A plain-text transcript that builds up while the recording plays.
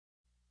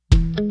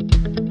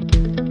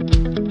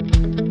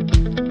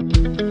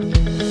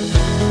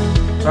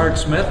Clark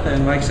Smith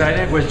and Mike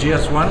Sinek with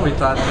GS1. We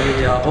thought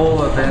the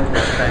whole event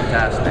was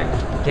fantastic.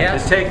 Yeah.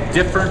 Just take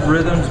different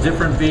rhythms,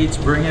 different beats,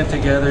 bring it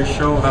together,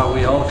 show how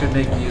we all can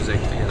make music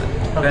together.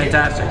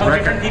 Fantastic. How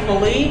different people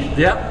lead?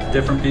 Yep,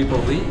 different people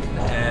lead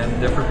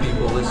and different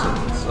people listen.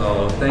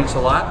 So thanks a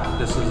lot.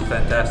 This is a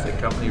fantastic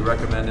company.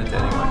 Recommend it to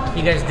anyone.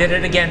 You guys did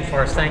it again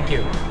for us. Thank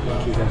you.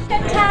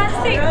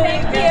 Fantastic,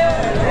 thank you.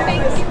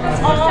 Thank you,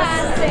 it's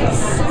fantastic.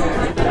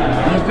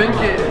 You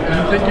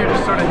think you're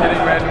just sort of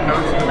hitting random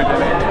notes in the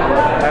beginning,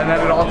 and then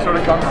it all sort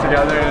of comes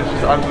together, and it's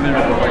just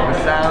unbelievable. Like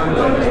the sounds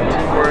and just the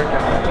teamwork,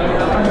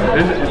 and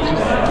it's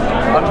just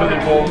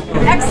unbelievable.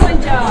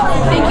 Excellent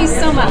job. Thank you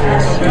so much.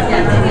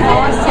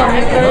 Awesome.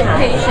 You're very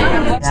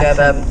patient.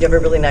 You have a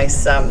really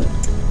nice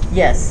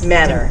Yes.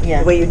 manner, Yeah.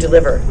 the way you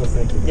deliver.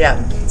 Yeah,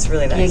 it's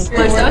really nice. That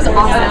was awesome.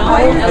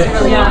 That was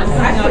really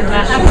awesome.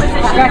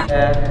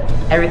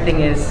 Everything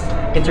is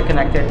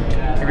interconnected,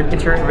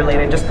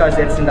 interrelated. Just because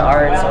it's in the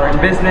arts or in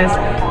business,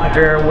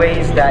 there are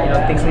ways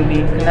that things can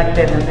be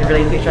connected and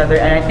relate to each other.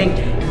 And I think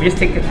if we just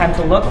take the time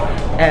to look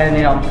and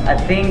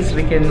at things,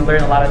 we can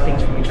learn a lot of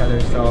things from each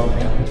other. So.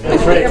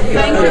 Thank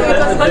you. It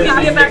was lucky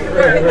to get back to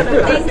work.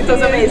 It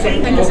was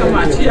amazing. Thank you so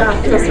much.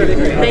 Yeah, it was really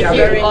great. Thank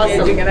you.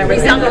 Awesome. And we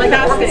sounded like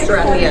an orchestra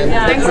at the end.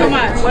 Thanks so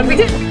much. When we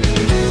did.